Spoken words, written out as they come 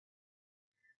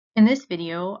In this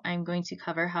video, I'm going to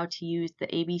cover how to use the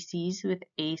ABCs with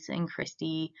A.C.E and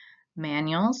Christie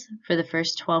manuals for the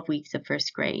first 12 weeks of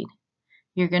first grade.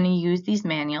 You're going to use these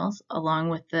manuals along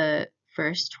with the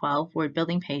first 12 word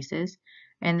building paces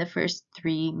and the first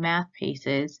 3 math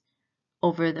paces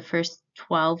over the first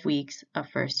 12 weeks of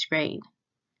first grade.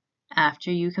 After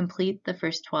you complete the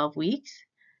first 12 weeks,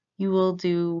 you will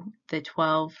do the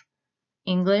 12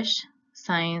 English,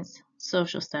 Science,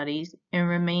 Social Studies, and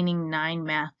remaining 9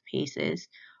 math paces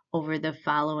over the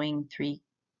following 3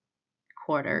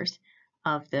 quarters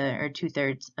of or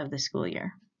 2/3 of the school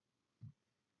year.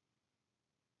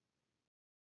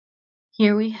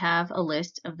 Here we have a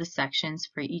list of the sections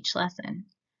for each lesson.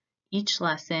 Each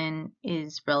lesson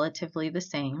is relatively the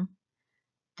same.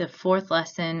 The 4th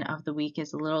lesson of the week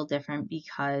is a little different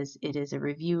because it is a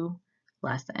review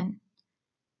lesson.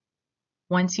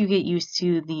 Once you get used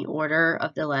to the order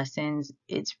of the lessons,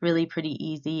 it's really pretty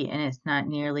easy and it's not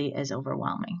nearly as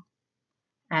overwhelming.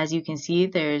 As you can see,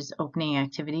 there's opening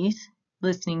activities,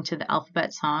 listening to the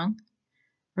alphabet song,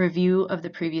 review of the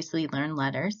previously learned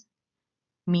letters,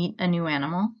 meet a new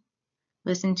animal,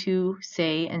 listen to,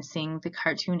 say, and sing the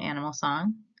cartoon animal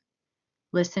song,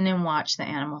 listen and watch the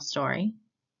animal story,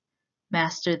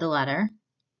 master the letter,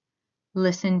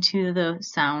 listen to the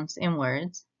sounds and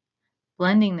words,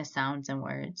 blending the sounds and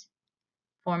words,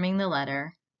 forming the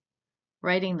letter,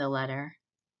 writing the letter,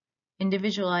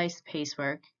 individualized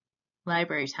pacework,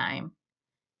 library time,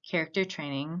 character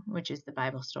training, which is the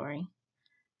Bible story,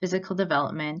 physical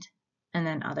development, and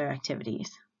then other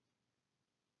activities.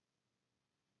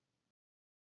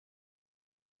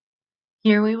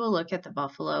 Here we will look at the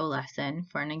Buffalo lesson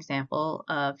for an example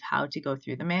of how to go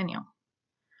through the manual.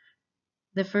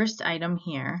 The first item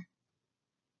here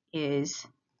is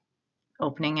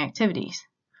opening activities.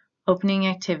 Opening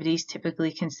activities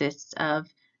typically consists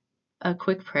of a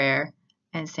quick prayer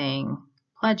and saying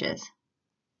pledges.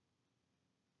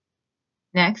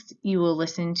 Next, you will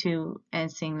listen to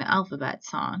and sing the alphabet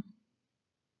song.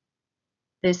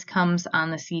 This comes on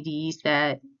the CDs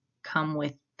that come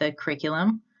with the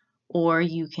curriculum, or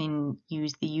you can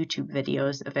use the YouTube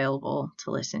videos available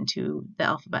to listen to the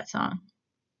alphabet song.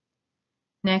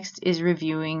 Next is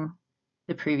reviewing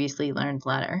the previously learned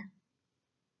letter.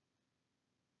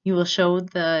 You will show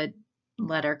the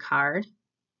letter card,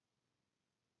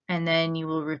 and then you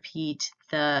will repeat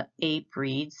the A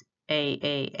reads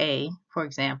A. For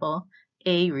example,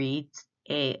 A reads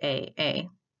A,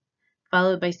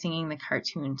 followed by singing the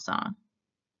cartoon song.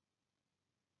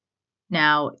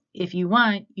 Now, if you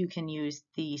want, you can use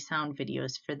the sound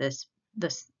videos for the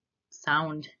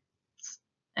sound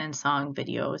and song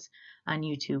videos on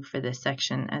YouTube for this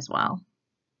section as well.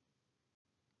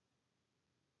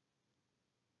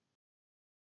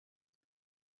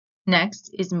 Next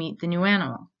is meet the new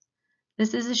animal.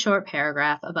 This is a short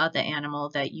paragraph about the animal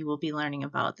that you will be learning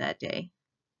about that day.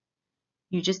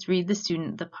 You just read the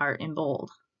student the part in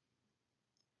bold.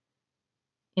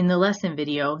 In the lesson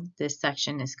video, this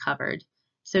section is covered,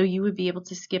 so you would be able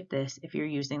to skip this if you're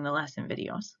using the lesson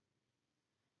videos.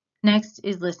 Next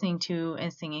is listening to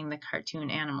and singing the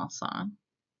cartoon animal song.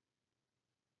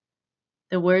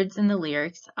 The words and the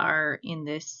lyrics are in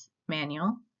this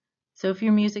manual, so if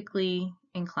you're musically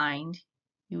inclined,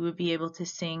 you would be able to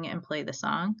sing and play the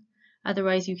song.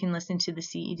 Otherwise, you can listen to the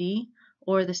CD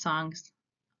or the songs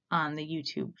on the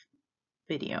YouTube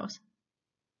videos.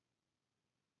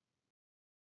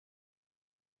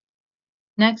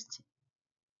 Next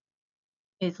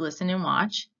is listen and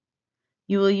watch.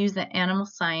 You will use the animal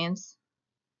science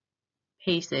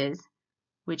paces,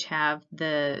 which have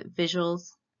the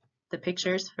visuals, the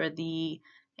pictures for the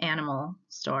animal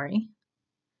story,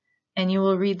 and you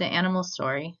will read the animal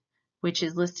story, which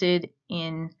is listed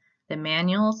in the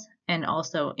manuals and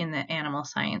also in the animal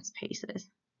science paces.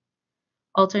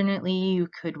 Alternately, you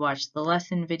could watch the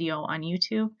lesson video on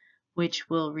YouTube, which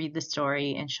will read the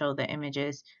story and show the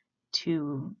images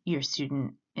to your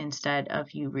student instead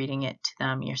of you reading it to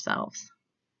them yourselves.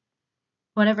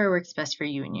 Whatever works best for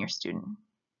you and your student.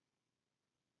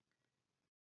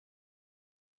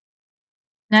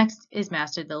 Next is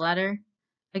master the letter.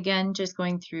 Again, just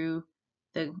going through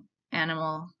the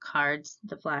animal cards,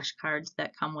 the flashcards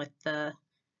that come with the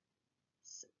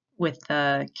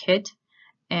kit,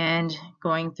 and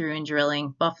going through and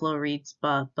drilling Buffalo reads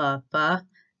ba ba ba,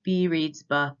 B reads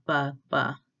ba ba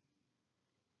ba.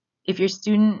 If your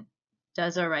student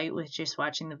does all right with just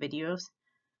watching the videos,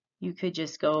 you could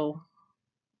just go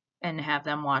and have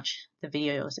them watch the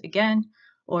videos again,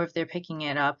 or if they're picking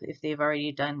it up, if they've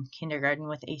already done kindergarten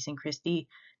with A.C.E and Christie,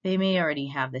 they may already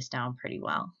have this down pretty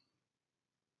well.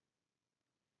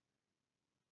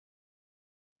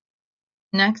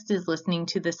 Next is listening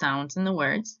to the sounds and the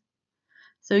words.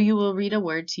 So you will read a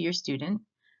word to your student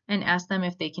and ask them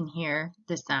if they can hear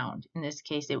the sound. In this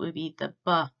case, it would be the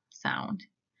B sound.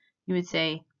 You would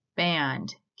say,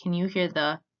 band. Can you hear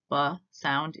the B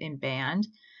sound in band?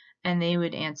 And they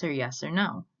would answer yes or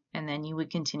no. And then you would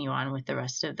continue on with the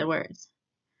rest of the words.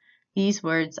 These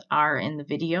words are in the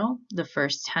video, the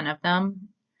first 10 of them.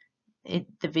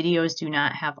 The videos do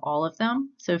not have all of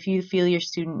them. So if you feel your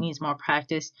student needs more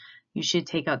practice, you should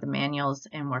take out the manuals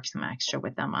and work some extra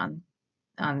with them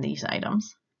on these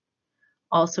items.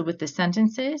 Also with the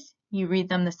sentences, you read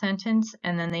them the sentence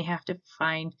and then they have to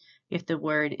find if the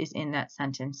word is in that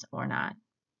sentence or not.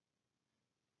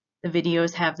 The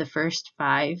videos have the first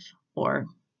 5, or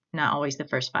not always the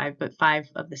first 5, but 5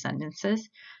 of the sentences.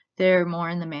 They're more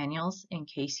in the manuals in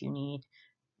case you need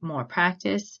more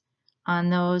practice on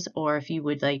those, or if you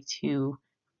would like to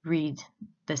read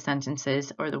the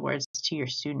sentences or the words to your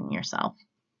student yourself.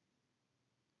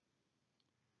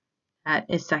 That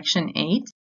is section 8.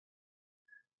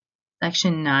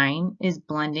 Section 9 is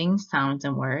blending sounds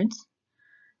and words.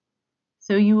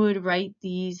 So you would write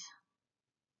these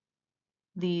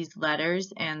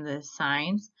letters and the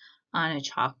signs on a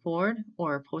chalkboard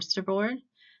or a poster board,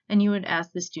 and you would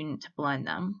ask the student to blend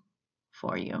them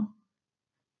for you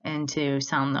and to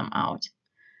sound them out.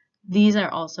 These are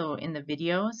also in the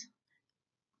videos.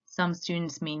 Some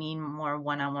students may need more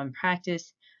one-on-one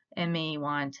practice and may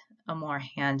want a more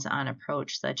hands-on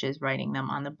approach, such as writing them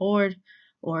on the board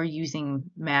or using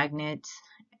magnets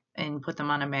and put them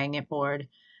on a magnet board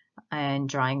and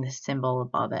drawing the symbol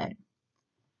above it.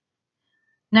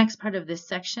 Next part of this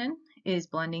section is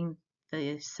blending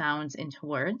the sounds into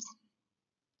words.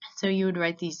 So you would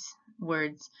write these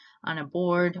words on a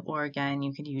board, or again,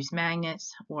 you could use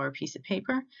magnets or a piece of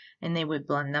paper, and they would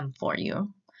blend them for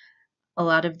you. A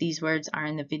lot of these words are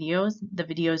in the videos. The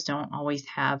videos don't always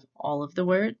have all of the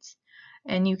words,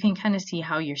 and you can kind of see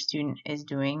how your student is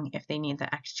doing, if they need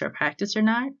the extra practice or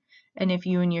not, and if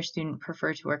you and your student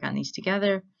prefer to work on these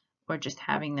together or just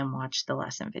having them watch the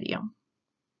lesson video.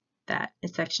 That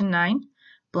is section 9,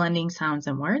 blending sounds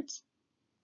and words.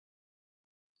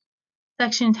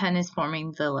 Section 10 is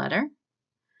forming the letter.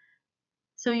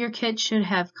 So your kit should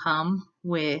have come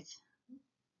with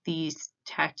these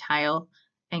tactile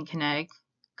and kinetic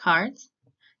cards,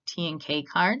 T and K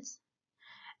cards,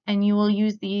 and you will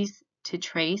use these to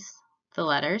trace the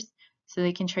letters. So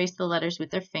they can trace the letters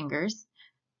with their fingers,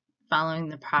 following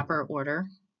the proper order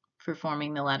for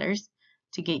forming the letters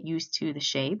to get used to the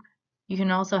shape. You can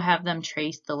also have them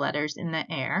trace the letters in the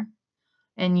air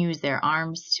and use their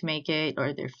arms to make it,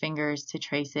 or their fingers to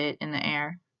trace it in the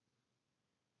air.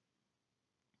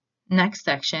 Next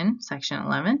section, section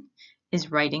 11, is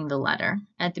writing the letter.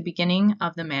 At the beginning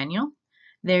of the manual,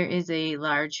 there is a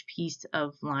large piece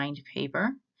of lined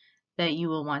paper that you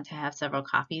will want to have several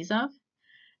copies of,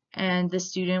 and the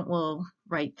student will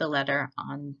write the letter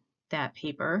on that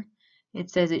paper. It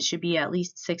says it should be at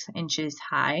least 6 inches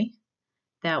high.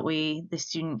 That way the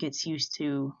student gets used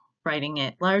to writing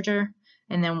it larger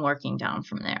and then working down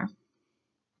from there.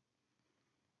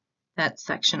 That's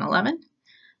section 11.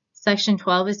 Section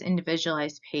 12 is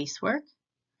individualized pace work.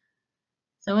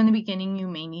 So in the beginning, you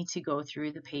may need to go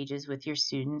through the pages with your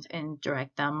students and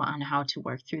direct them on how to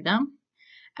work through them.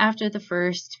 After the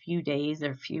first few days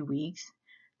or few weeks,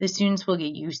 the students will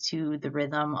get used to the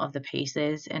rhythm of the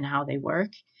paces and how they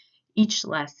work. Each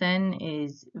lesson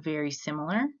is very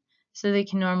similar, so they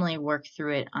can normally work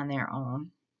through it on their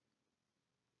own.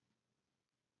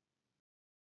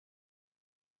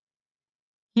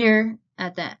 Here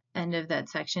at the end of that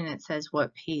section, it says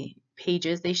what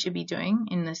pages they should be doing.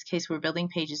 In this case, we're building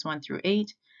pages 1 through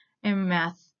 8, and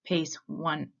math pace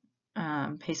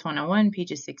 101,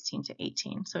 pages 16 to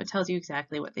 18. So it tells you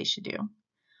exactly what they should do.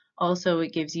 Also,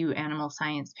 it gives you animal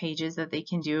science pages that they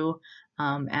can do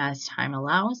as time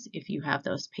allows if you have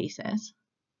those paces.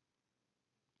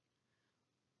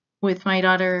 With my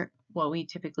daughter, what we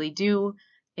typically do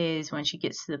is when she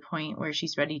gets to the point where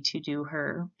she's ready to do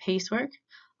her pace work,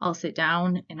 I'll sit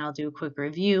down and I'll do a quick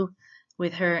review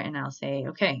with her, and I'll say,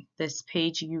 okay, this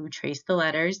page you trace the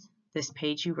letters, this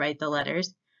page you write the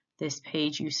letters, this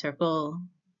page you circle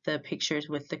the pictures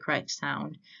with the correct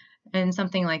sound, and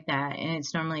something like that. And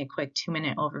it's normally a quick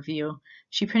 2-minute overview.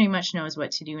 She pretty much knows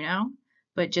what to do now,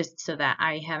 but just so that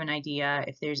I have an idea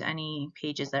if there's any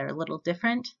pages that are a little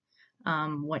different,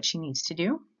 what she needs to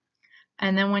do.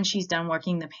 And then when she's done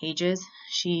working the pages,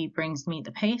 she brings me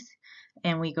the pace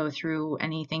and we go through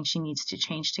anything she needs to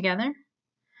change together.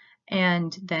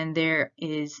 And then there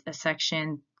is a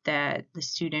section that the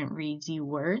student reads you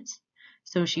words.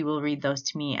 So she will read those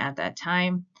to me at that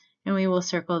time, and we will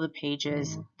circle the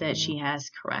pages that she has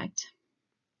correct.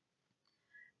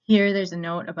 Here there's a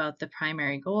note about the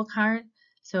primary goal card.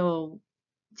 So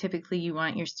typically you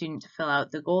want your student to fill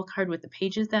out the goal card with the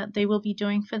pages that they will be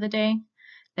doing for the day.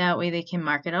 That way they can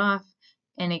mark it off,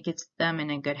 and it gets them in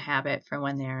a good habit for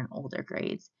when they're in older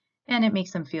grades. And it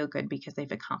makes them feel good because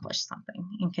they've accomplished something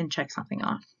and can check something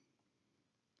off.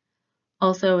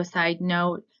 Also, a side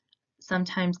note,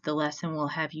 sometimes the lesson will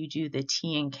have you do the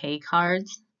T and K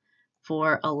cards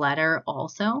for a letter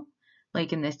also.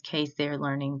 Like in this case, they're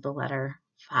learning the letter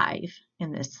 5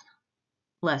 in this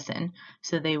lesson.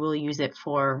 So they will use it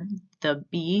for the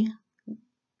B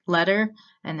letter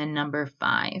and then number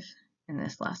 5 in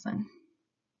this lesson.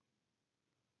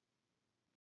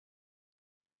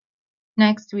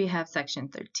 Next, we have section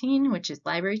 13, which is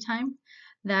library time.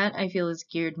 That I feel is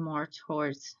geared more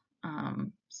towards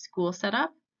school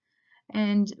setup.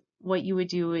 And what you would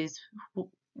do is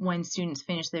when students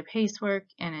finish their pacework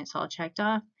and it's all checked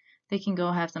off, they can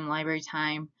go have some library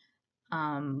time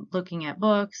looking at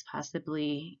books,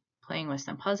 possibly playing with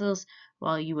some puzzles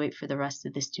while you wait for the rest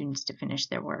of the students to finish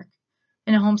their work.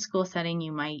 In a homeschool setting,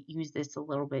 you might use this a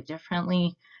little bit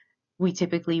differently. We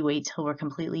typically wait till we're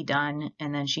completely done,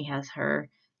 and then she has her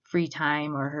free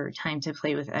time or her time to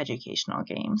play with educational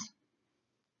games.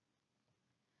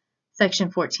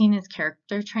 Section 14 is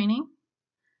character training.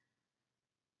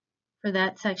 For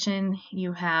that section,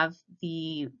 you have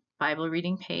the Bible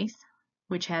reading pace,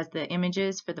 which has the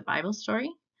images for the Bible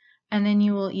story. And then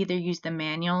you will either use the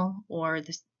manual or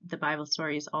the Bible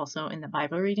story is also in the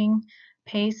Bible reading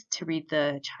pace to read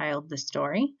the child the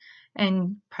story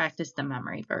and practice the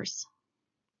memory verse.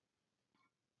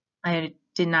 I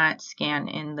did not scan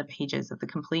in the pages of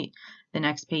the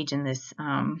next page in this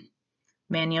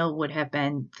manual would have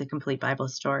been the complete Bible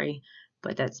story,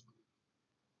 but that's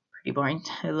pretty boring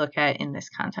to look at in this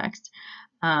context.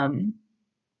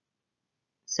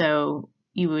 So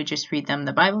you would just read them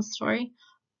the Bible story.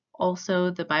 Also,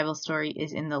 the Bible story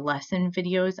is in the lesson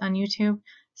videos on YouTube.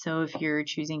 So if you're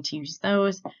choosing to use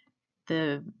those,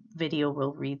 the video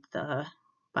will read the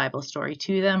Bible story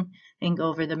to them and go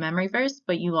over the memory verse,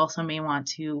 but you also may want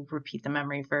to repeat the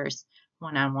memory verse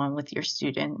one-on-one with your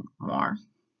student more.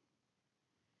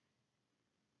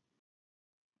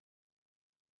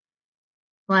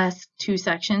 Last two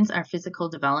sections are physical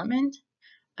development.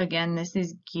 Again, this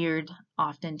is geared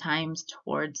oftentimes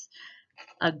towards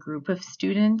a group of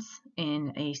students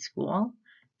in a school.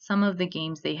 Some of the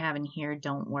games they have in here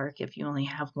don't work if you only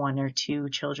have 1 or 2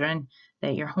 children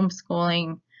that you're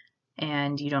homeschooling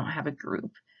and you don't have a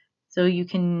group. So you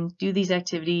can do these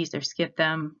activities or skip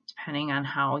them depending on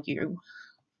how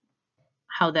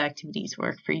the activities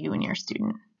work for you and your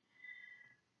student.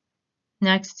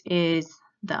 Next is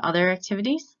the other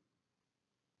activities.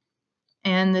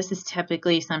 And this is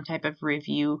typically some type of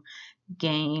review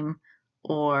game,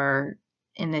 or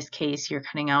in this case, you're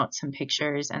cutting out some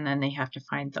pictures and then they have to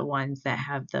find the ones that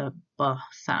have the B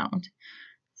sound.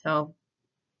 So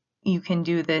you can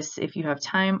do this if you have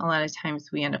time. A lot of times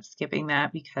we end up skipping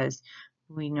that because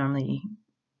we normally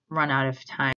run out of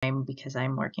time because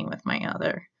I'm working with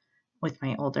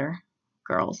my older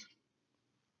girls.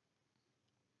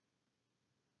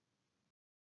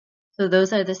 So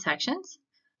those are the sections.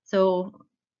 So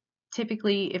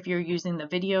typically, if you're using the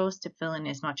videos to fill in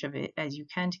as much of it as you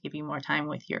can to give you more time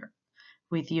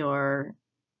with your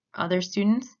other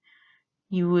students,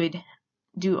 you would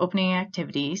do opening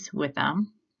activities with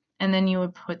them, and then you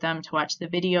would put them to watch the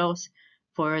videos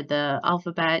for the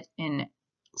alphabet and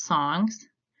songs.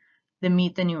 The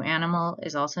Meet the New Animal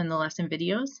is also in the lesson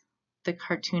videos. The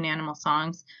cartoon animal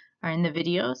songs are in the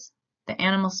videos. The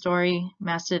animal story,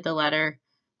 Master the Letter,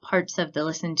 parts of the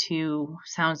listen to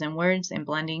sounds and words and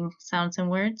blending sounds and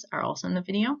words are also in the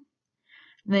video.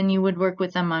 Then you would work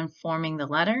with them on forming the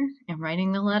letter and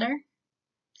writing the letter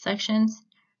sections.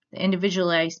 The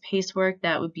individualized pace work,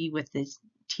 that would be with this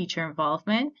teacher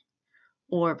involvement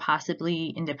or possibly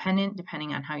independent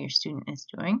depending on how your student is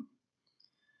doing.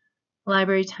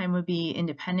 Library time would be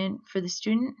independent for the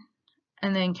student,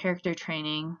 and then character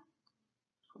training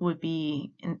would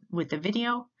be with the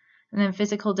video, and then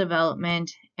physical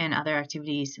development and other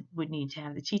activities would need to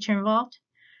have the teacher involved.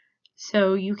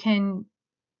 So you can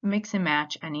mix and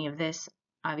match any of this.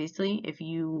 Obviously, if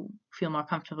you feel more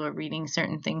comfortable reading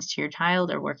certain things to your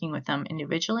child or working with them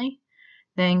individually,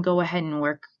 then go ahead and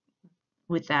work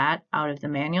with that out of the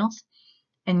manuals.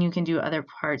 And you can do other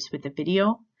parts with the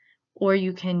video, or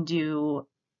you can do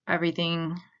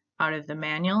everything out of the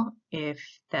manual if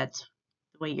that's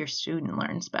the way your student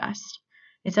learns best.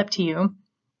 It's up to you.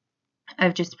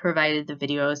 I've just provided the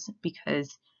videos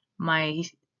because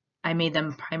I made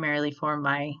them primarily for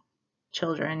my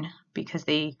children because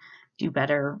they do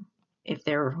better if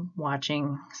they're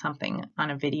watching something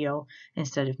on a video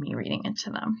instead of me reading it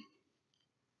to them.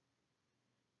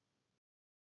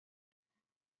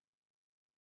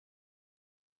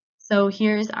 So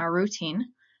here's our routine,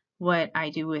 what I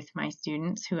do with my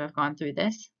students who have gone through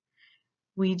this.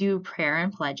 We do prayer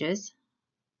and pledges,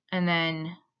 and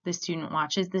then the student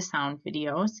watches the sound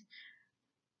videos.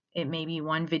 It may be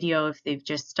one video if they've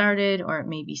just started, or it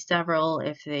may be several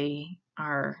if they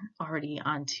are already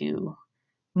onto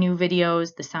new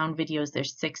videos. The sound videos,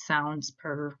 there's 6 sounds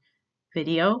per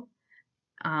video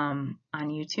on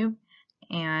YouTube,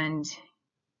 and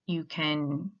you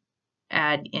can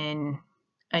add in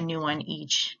a new one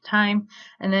each time.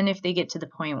 And then if they get to the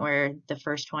point where the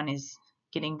first one is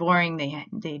getting boring,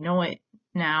 they know it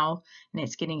now, and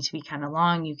it's getting to be kind of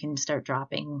long, you can start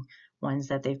dropping ones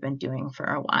that they've been doing for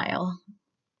a while.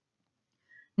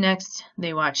 Next,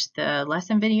 they watch the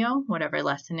lesson video, whatever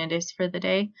lesson it is for the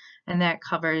day, and that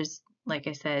covers, like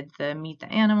I said, the meet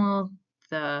the animal,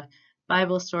 the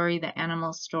Bible story, the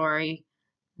animal story,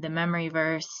 the memory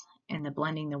verse, and the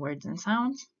blending the words and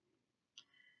sounds.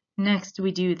 Next,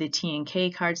 we do the T and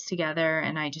K cards together,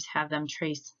 and I just have them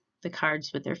trace the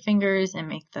cards with their fingers and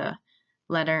make the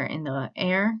letter in the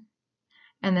air.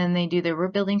 And then they do their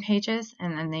word building pages,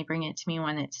 and then they bring it to me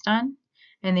when it's done,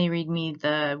 and they read me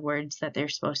the words that they're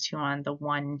supposed to on the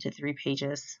 1 to 3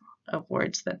 pages of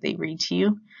words that they read to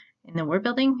you in the word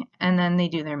building, and then they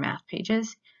do their math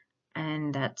pages,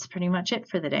 and that's pretty much it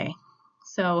for the day.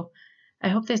 So I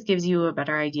hope this gives you a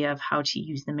better idea of how to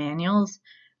use the manuals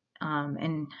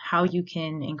and how you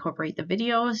can incorporate the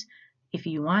videos if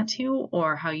you want to,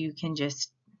 or how you can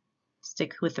just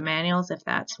stick with the manuals if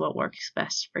that's what works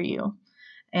best for you.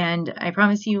 And I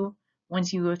promise you,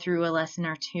 once you go through a lesson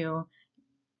or two,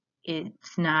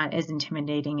 it's not as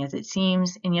intimidating as it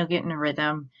seems, and you'll get in a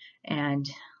rhythm. And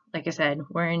like I said,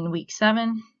 we're in week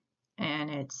 7, and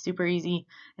it's super easy,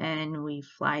 and we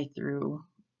fly through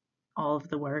all of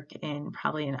the work in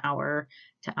probably an hour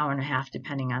to hour and a half,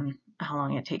 depending on how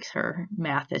long it takes her.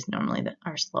 Math is normally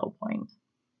our slow point.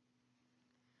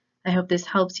 I hope this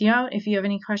helps you out. If you have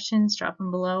any questions, drop them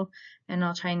below, and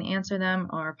I'll try and answer them,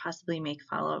 or possibly make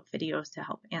follow-up videos to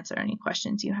help answer any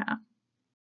questions you have.